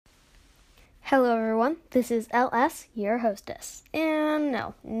Hello everyone, this is LS, your hostess. And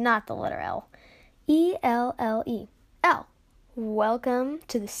no, not the letter L. E-L-L-E. L. Welcome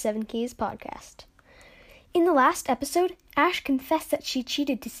to the 7 Keys podcast. In the last episode, Ash confessed that she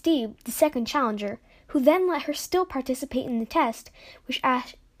cheated to Steve, the second challenger, who then let her still participate in the test, which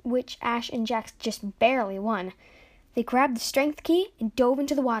Ash and Jax just barely won. They grabbed the strength key and dove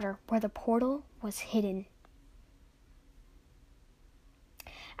into the water where the portal was hidden.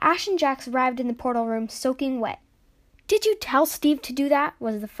 Ash and Jax arrived in the portal room soaking wet. "Did you tell Steve to do that?"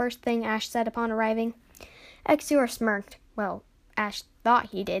 was the first thing Ash said upon arriving. Exor smirked. Well, Ash thought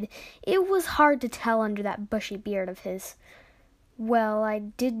he did. It was hard to tell under that bushy beard of his. "Well, I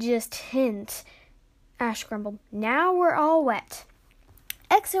did just hint," Ash grumbled. "Now we're all wet."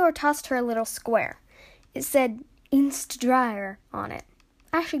 Exor tossed her a little square. It said Insta-Dryer on it.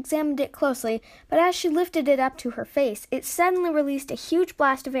 Ash examined it closely, but as she lifted it up to her face, it suddenly released a huge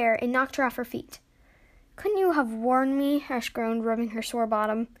blast of air and knocked her off her feet. "Couldn't you have warned me?" Ash groaned, rubbing her sore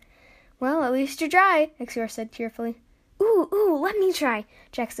bottom. "Well, at least you're dry," Exor said cheerfully. Ooh, let me try,"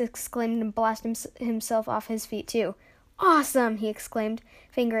 Jax exclaimed and blasted himself off his feet too. "Awesome," he exclaimed,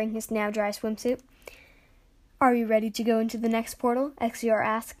 fingering his now dry swimsuit. "Are you ready to go into the next portal?" Exor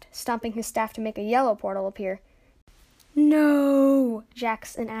asked, stomping his staff to make a yellow portal appear. "No!"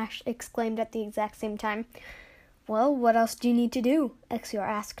 Jax and Ash exclaimed at the exact same time. "Well, what else do you need to do?" Exor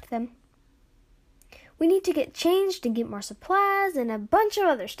asked them. "We need to get changed and get more supplies and a bunch of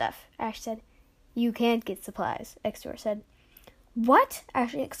other stuff," Ash said. "You can't get supplies," Exor said. "What?"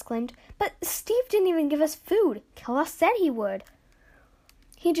 Ash exclaimed. "But Steve didn't even give us food. Kala said he would."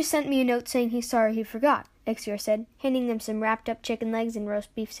 "He just sent me a note saying he's sorry he forgot," Exor said, handing them some wrapped-up chicken legs and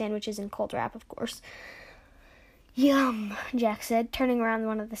roast beef sandwiches in cold wrap, of course. "Yum," Jax said, turning around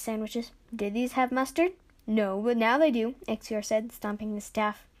one of the sandwiches. "Did these have mustard?" "No, but now they do," Exor said, stomping his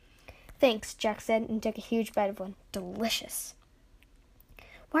staff. "Thanks," Jax said, and took a huge bite of one. Delicious.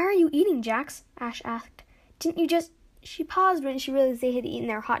 "Why are you eating, Jax?" Ash asked. "Didn't you just—" She paused when she realized they had eaten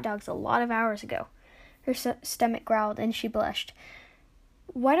their hot dogs a lot of hours ago. Her stomach growled, and she blushed.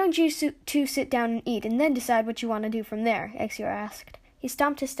 "Why don't you two sit down and eat, and then decide what you want to do from there?" Exor asked. He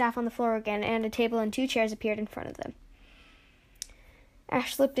stomped his staff on the floor again, and a table and 2 chairs appeared in front of them.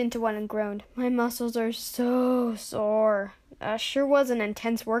 Ash slipped into one and groaned. "My muscles are so sore." Sure was an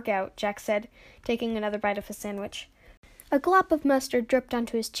intense workout," Jax said, taking another bite of his sandwich. A glop of mustard dripped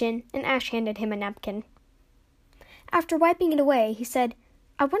onto his chin, and Ash handed him a napkin. After wiping it away, he said,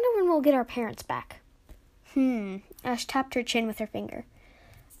 "I wonder when we'll get our parents back." Ash tapped her chin with her finger.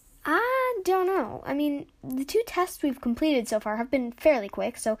 "I don't know. I mean, the 2 tests we've completed so far have been fairly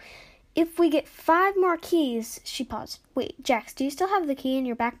quick, so if we get 5 more keys—" She paused. "Wait, Jax, do you still have the key in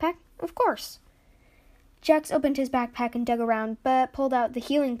your backpack?" "Of course." Jax opened his backpack and dug around, but pulled out the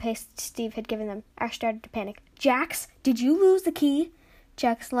healing paste Steve had given them. Ash started to panic. "Jax, did you lose the key?"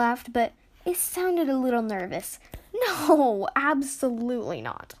 Jax laughed, but it sounded a little nervous. "No, absolutely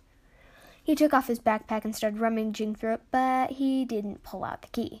not." He took off his backpack and started rummaging through it, but he didn't pull out the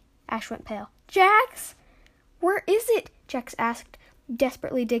key. Ash went pale. "Jax! Where is it?" Jax asked,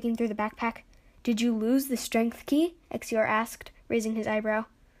 desperately digging through the backpack. "Did you lose the strength key?" Exor asked, raising his eyebrow.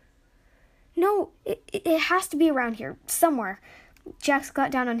 "No, it has to be around here, somewhere." Jax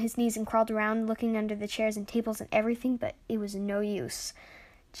got down on his knees and crawled around, looking under the chairs and tables and everything, but it was no use.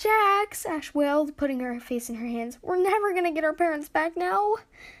 "Jax!" Ash wailed, putting her face in her hands. "We're never going to get our parents back now."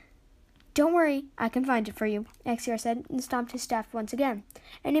 "Don't worry, I can find it for you," Exor said, and stomped his staff once again.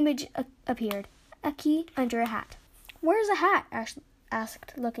 An image appeared, a key under a hat. "Where's a hat?" Ash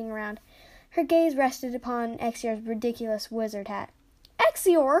asked, looking around. Her gaze rested upon Exior's ridiculous wizard hat.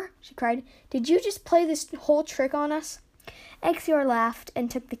 "Exor!" she cried. "Did you just play this whole trick on us?" Exor laughed and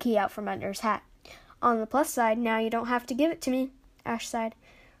took the key out from under his hat. "On the plus side, now you don't have to give it to me," Ash sighed.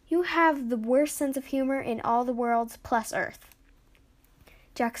 "You have the worst sense of humor in all the worlds plus Earth."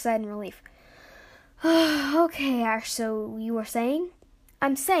 Jax sighed in relief. "Okay, Ash, so you were saying?"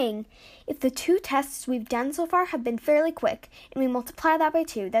 "I'm saying, if the 2 tests we've done so far have been fairly quick, and we multiply that by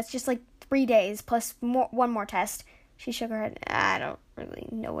 2, that's just like 3 days plus one more test." She shook her head. "I don't really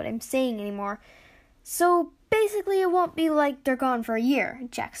know what I'm saying anymore." "So basically it won't be like they're gone for a year,"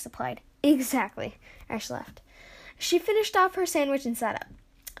 Jax supplied. "Exactly," Ash laughed. She finished off her sandwich and sat up.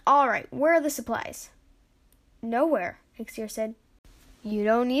 "All right, where are the supplies?" "Nowhere," Exor said. "You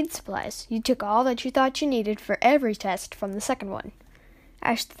don't need supplies. You took all that you thought you needed for every test from the second one."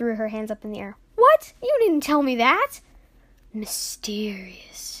 Ash threw her hands up in the air. "What? You didn't tell me that!"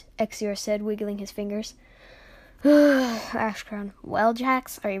 "Mysterious," Exor said, wiggling his fingers. Ash groaned. "Well,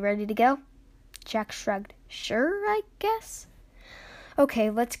 Jax, are you ready to go?" Jax shrugged. "Sure, I guess."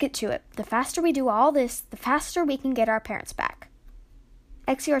 Okay, let's get to it. The faster we do all this, the faster we can get our parents back.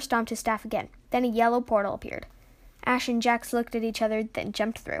 Exior stomped his staff again. Then a yellow portal appeared. Ash and Jax looked at each other, then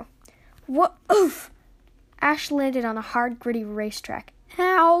jumped through. What? Oof! Ash landed on a hard, gritty racetrack.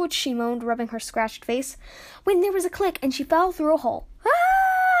 Ouch, she moaned, rubbing her scratched face, when there was a click and she fell through a hole.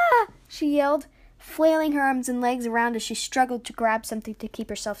 Ah! She yelled, flailing her arms and legs around as she struggled to grab something to keep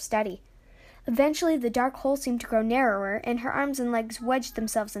herself steady. Eventually, the dark hole seemed to grow narrower, and her arms and legs wedged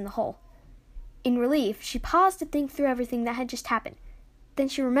themselves in the hole. In relief, she paused to think through everything that had just happened. Then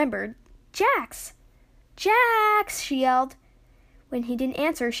she remembered. Jax! Jax! She yelled. When he didn't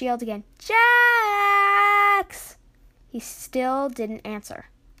answer, she yelled again. Jax! He still didn't answer.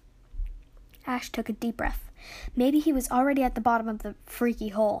 Ash took a deep breath. Maybe he was already at the bottom of the freaky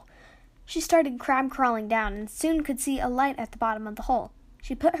hole. She started crab crawling down and soon could see a light at the bottom of the hole.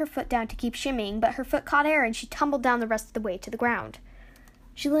 She put her foot down to keep shimmying, but her foot caught air and she tumbled down the rest of the way to the ground.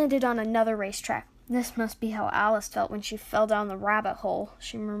 She landed on another racetrack. This must be how Alice felt when she fell down the rabbit hole,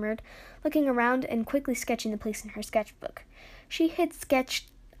 she murmured, looking around and quickly sketching the place in her sketchbook. She had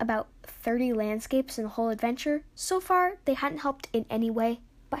sketched about 30 landscapes in the whole adventure. So far, they hadn't helped in any way,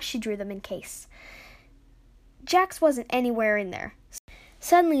 but she drew them in case. Jax wasn't anywhere in there.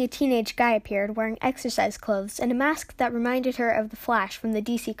 Suddenly, a teenage guy appeared, wearing exercise clothes and a mask that reminded her of the Flash from the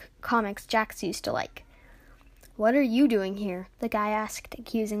DC comics Jax used to like. "What are you doing here?" the guy asked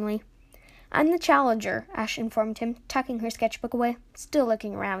accusingly. "I'm the Challenger," Ash informed him, tucking her sketchbook away, still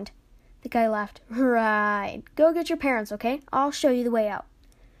looking around. The guy laughed. "Right. Go get your parents, okay? I'll show you the way out."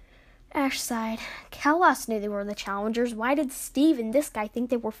 Ash sighed. Kalos knew they were the Challengers. Why did Steve and this guy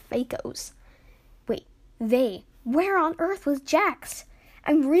think they were Fakos? Wait, they? Where on earth was Jax?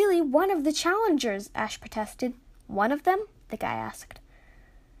 "I'm really one of the Challengers," Ash protested. "One of them?" the guy asked.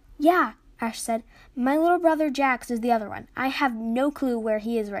 "Yeah," Ash said. "My little brother Jax is the other one. I have no clue where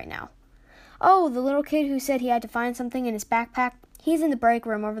he is right now." "Oh, the little kid who said he had to find something in his backpack? He's in the break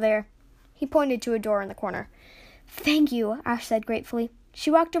room over there." He pointed to a door in the corner. "Thank you," Ash said gratefully. She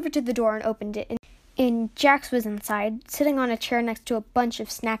walked over to the door and opened it, and Jax was inside, sitting on a chair next to a bunch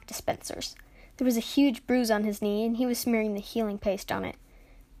of snack dispensers. There was a huge bruise on his knee, and he was smearing the healing paste on it.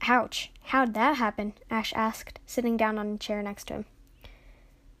 "Ouch, how'd that happen?" Ash asked, sitting down on a chair next to him.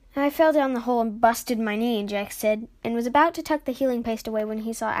 "I fell down the hole and busted my knee," Jax said, and was about to tuck the healing paste away when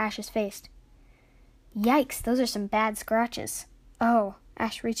he saw Ash's face. "Yikes, those are some bad scratches." "Oh,"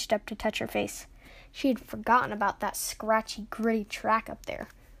 Ash reached up to touch her face. She had forgotten about that scratchy, gritty track up there.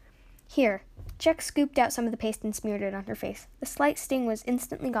 "Here." Jax scooped out some of the paste and smeared it on her face. The slight sting was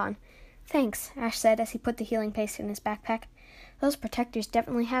instantly gone. "Thanks," Ash said as he put the healing paste in his backpack. "Those protectors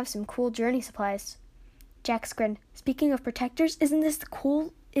definitely have some cool journey supplies." Jax grinned. "Speaking of protectors, isn't this the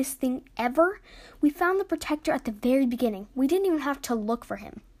coolest thing ever? We found the protector at the very beginning. We didn't even have to look for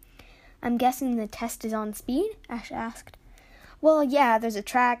him." "I'm guessing the test is on speed?" Ash asked. "Well, yeah, there's a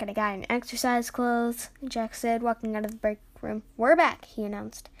track and a guy in exercise clothes," Jax said, walking out of the break room. "We're back," he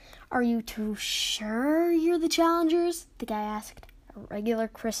announced. "Are you two sure you're the Challengers?" the guy asked. "A regular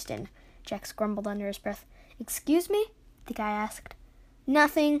Kristen," Jax grumbled under his breath. "Excuse me?" the guy asked.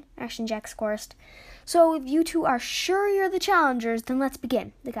 "Nothing," Ash and Jax chorused. "So if you two are sure you're the Challengers, then let's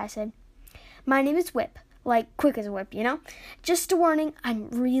begin," the guy said. "My name is Whip. Like quick as a whip, you know? Just a warning, I'm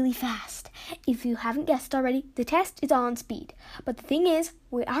really fast. If you haven't guessed already, the test is on speed. But the thing is,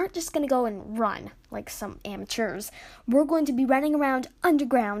 we aren't just going to go and run like some amateurs. We're going to be running around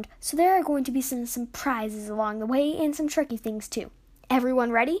underground, so there are going to be some surprises along the way and some tricky things too.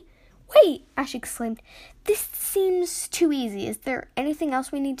 Everyone ready?" "Wait," Ash exclaimed. "This seems too easy. Is there anything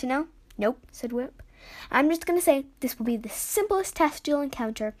else we need to know?" "Nope," said Whip. "I'm just going to say this will be the simplest test you'll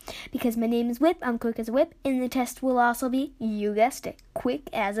encounter. Because my name is Whip, I'm quick as a whip, and the test will also be, you guessed it, quick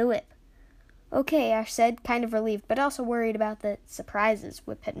as a whip." "Okay," Ash said, kind of relieved, but also worried about the surprises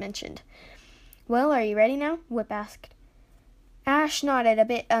Whip had mentioned. "Well, are you ready now?" Whip asked. Ash nodded a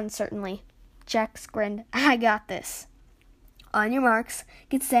bit uncertainly. Jax grinned. "I got this." "On your marks,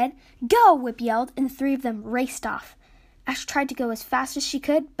 get set, go!" Whip yelled, and the three of them raced off. Ash tried to go as fast as she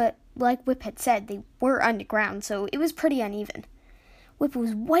could, but like Whip had said, they were underground, so it was pretty uneven. Whip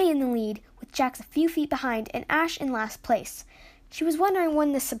was way in the lead, with Jax a few feet behind, and Ash in last place. She was wondering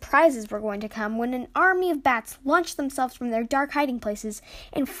when the surprises were going to come when an army of bats launched themselves from their dark hiding places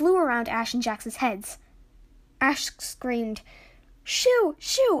and flew around Ash and Jax's heads. Ash screamed, "Shoo!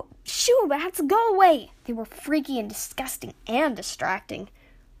 Shoo! Shoo! Bats, go away!" They were freaky and disgusting and distracting.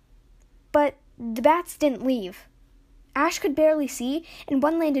 But the bats didn't leave. Ash could barely see, and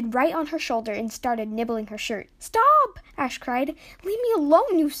one landed right on her shoulder and started nibbling her shirt. "Stop!" Ash cried. "Leave me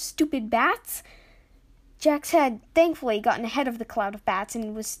alone, you stupid bats!" Jax had thankfully gotten ahead of the cloud of bats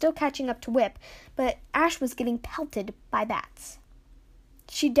and was still catching up to Whip, but Ash was getting pelted by bats.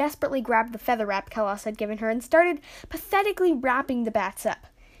 She desperately grabbed the feather wrap Kelos had given her and started pathetically wrapping the bats up.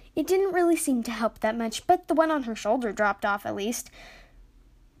 It didn't really seem to help that much, but the one on her shoulder dropped off at least.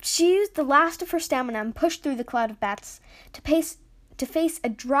 She used the last of her stamina and pushed through the cloud of bats to face a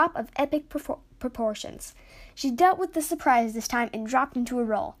drop of epic proportions. She dealt with the surprise this time and dropped into a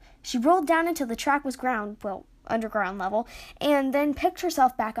roll. She rolled down until the track was underground level, and then picked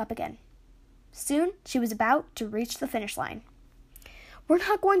herself back up again. Soon, she was about to reach the finish line. "We're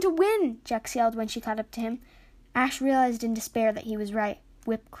not going to win," Jax yelled when she caught up to him. Ash realized in despair that he was right.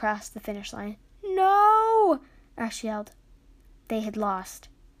 Whip crossed the finish line. "No!" Ash yelled. They had lost.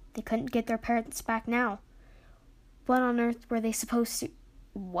 They couldn't get their parents back now. What on earth were they supposed to...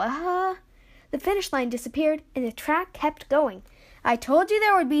 What? The finish line disappeared, and the track kept going. "I told you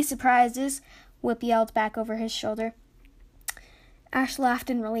there would be surprises," Whip yelled back over his shoulder. Ash laughed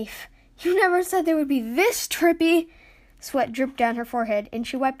in relief. "You never said they would be this trippy." Sweat dripped down her forehead, and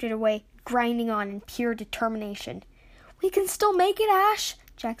she wiped it away, grinding on in pure determination. "We can still make it, Ash,"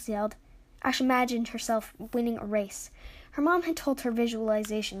 Jax yelled. Ash imagined herself winning a race. Her mom had told her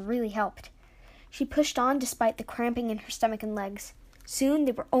visualization really helped. She pushed on despite the cramping in her stomach and legs. Soon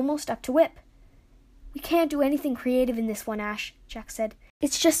they were almost up to Whip. "We can't do anything creative in this one, Ash," Jax said.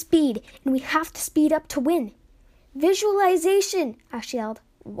 "It's just speed, and we have to speed up to win." "Visualization," Ash yelled.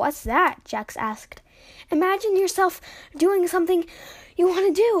 "What's that?" Jax asked. "Imagine yourself doing something you want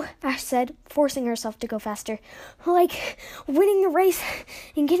to do," Ash said, forcing herself to go faster. "Like winning the race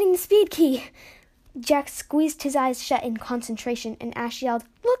and getting the speed key." Jax squeezed his eyes shut in concentration, and Ash yelled,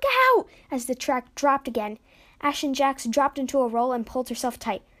 "Look out!" as the track dropped again. Ash and Jax dropped into a roll and pulled herself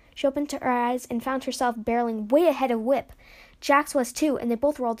tight. She opened her eyes and found herself barreling way ahead of Whip. Jax was too, and they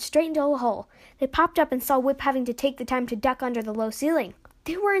both rolled straight into a hole. They popped up and saw Whip having to take the time to duck under the low ceiling.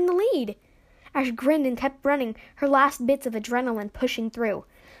 They were in the lead. Ash grinned and kept running, her last bits of adrenaline pushing through.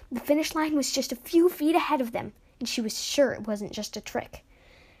 The finish line was just a few feet ahead of them, and she was sure it wasn't just a trick.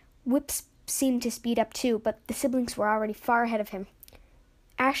 Whip seemed to speed up too, but the siblings were already far ahead of him.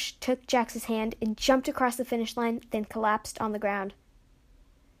 Ash took Jax's hand and jumped across the finish line, then collapsed on the ground.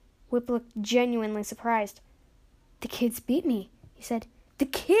 Whip looked genuinely surprised. "The kids beat me," he said. "The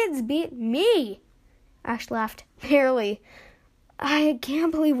kids beat me!" Ash laughed. "Barely. I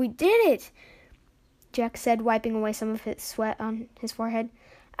can't believe we did it," Jax said, wiping away some of his sweat on his forehead.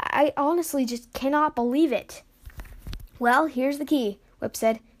 "I honestly just cannot believe it." "Well, here's the key," Whip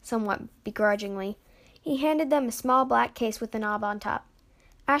said, somewhat begrudgingly. He handed them a small black case with a knob on top.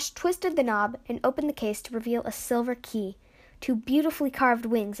 Ash twisted the knob and opened the case to reveal a silver key. 2 beautifully carved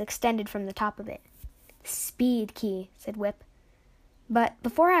wings extended from the top of it. "The speed key," said Whip. But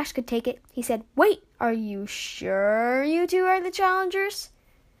before Ash could take it, he said, "Wait, are you sure you two are the challengers?"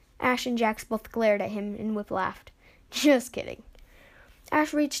 Ash and Jax both glared at him, and Whip laughed. "Just kidding."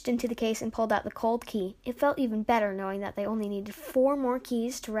 Ash reached into the case and pulled out the cold key. It felt even better knowing that they only needed 4 more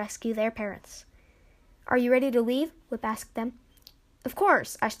keys to rescue their parents. "Are you ready to leave?" Whip asked them. "Of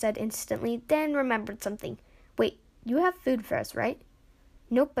course," Ash said instantly, then remembered something. "Wait, you have food for us, right?"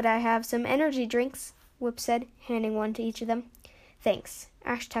 "Nope, but I have some energy drinks," Whip said, handing one to each of them. "Thanks."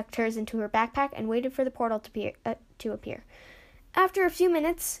 Ash tucked hers into her backpack and waited for the portal to appear. After a few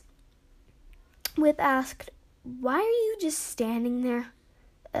minutes, Whip asked, "Why are you just standing there?"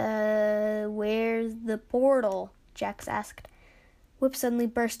 Where's the portal?" Jax asked. Whip suddenly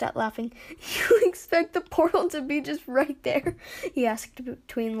burst out laughing. "You expect the portal to be just right there?" he asked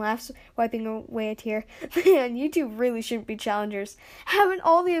between laughs, wiping away a tear. "Man, you two really shouldn't be challengers. Haven't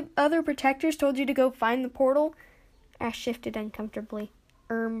all the other protectors told you to go find the portal?" Ash shifted uncomfortably.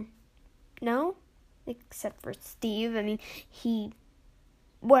 No? Except for Steve. I mean,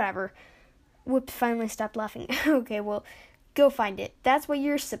 whatever." Whip finally stopped laughing. "Okay, well, go find it. That's what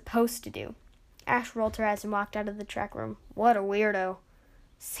you're supposed to do." Ash rolled her eyes and walked out of the track room. "What a weirdo."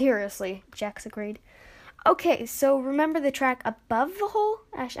 "Seriously," Jax agreed. "Okay, so remember the track above the hole?"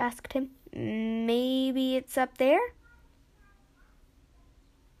 Ash asked him. "Maybe it's up there?"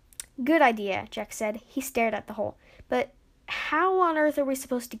 "Good idea," Jax said. He stared at the hole. "But how on earth are we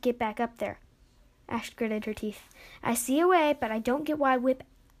supposed to get back up there?" Ash gritted her teeth. "I see a way, but I don't get why Whip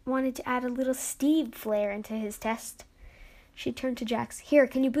wanted to add a little Steve flair into his test." She turned to Jax. "Here,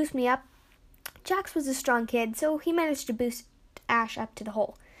 can you boost me up?" Jax was a strong kid, so he managed to boost Ash up to the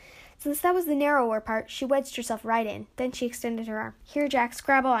hole. Since that was the narrower part, she wedged herself right in. Then she extended her arm. "Here, Jax,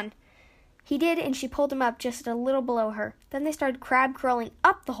 grab on." He did, and she pulled him up just a little below her. Then they started crab crawling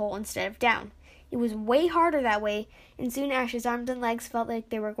up the hole instead of down. It was way harder that way, and soon Ash's arms and legs felt like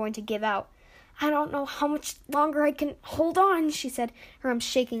they were going to give out. I don't know how much longer I can hold on, she said, her arms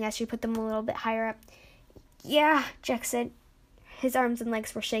shaking as she put them a little bit higher up. Yeah, Jack said. His arms and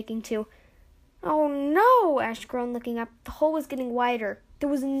legs were shaking too. Oh no, Ash groaned, looking up. The hole was getting wider. There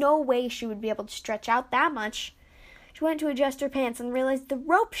was no way she would be able to stretch out that much. She went to adjust her pants and realized the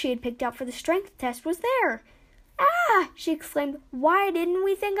rope she had picked out for the strength test was there. Ah! She exclaimed. Why didn't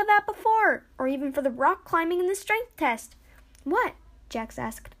we think of that before? Or even for the rock climbing and the strength test? What? Jax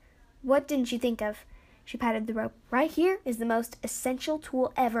asked. What didn't you think of? She patted the rope. Right here is the most essential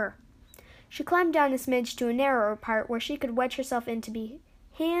tool ever. She climbed down a smidge to a narrower part where she could wedge herself in to be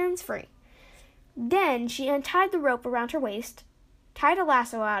hands-free. Then she untied the rope around her waist, tied a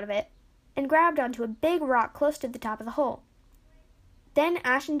lasso out of it, and grabbed onto a big rock close to the top of the hole. Then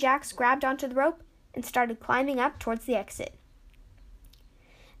Ash and Jax grabbed onto the rope and started climbing up towards the exit.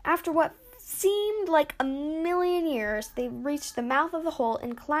 After what seemed like a million years, they reached the mouth of the hole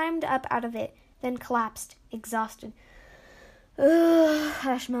and climbed up out of it, then collapsed, exhausted. Ugh,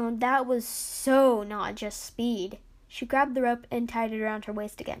 Ash moaned. That was so not just speed. She grabbed the rope and tied it around her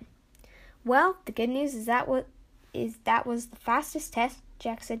waist again. Well, the good news is that was the fastest test,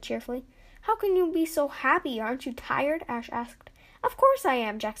 Jack said cheerfully. How can you be so happy? Aren't you tired? Ash asked. Of course I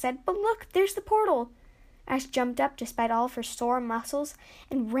am, Jack said. But look, there's the portal. Ash jumped up despite all of her sore muscles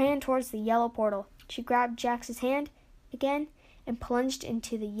and ran towards the yellow portal. She grabbed Jax's hand again and plunged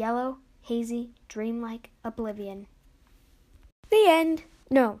into the yellow, hazy, dreamlike oblivion. The end.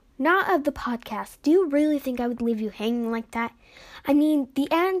 No, not of the podcast. Do you really think I would leave you hanging like that? I mean, the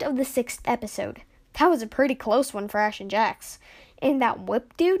end of the 6th episode. That was a pretty close one for Ash and Jax. And that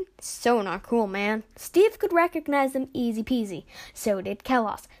whip dude? So not cool, man. Steve could recognize them easy peasy. So did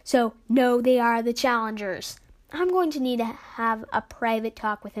Kellos. So, no, they are the challengers. I'm going to need to have a private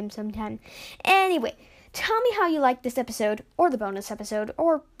talk with him sometime. Anyway, tell me how you liked this episode, or the bonus episode,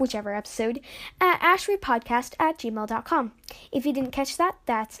 or whichever episode, at ashreadpodcast@gmail.com. If you didn't catch that,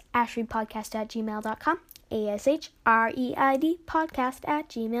 that's ashreadpodcast@gmail.com. ASHREID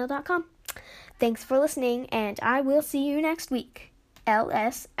podcast@gmail.com. Thanks for listening, and I will see you next week.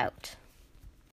 LS out.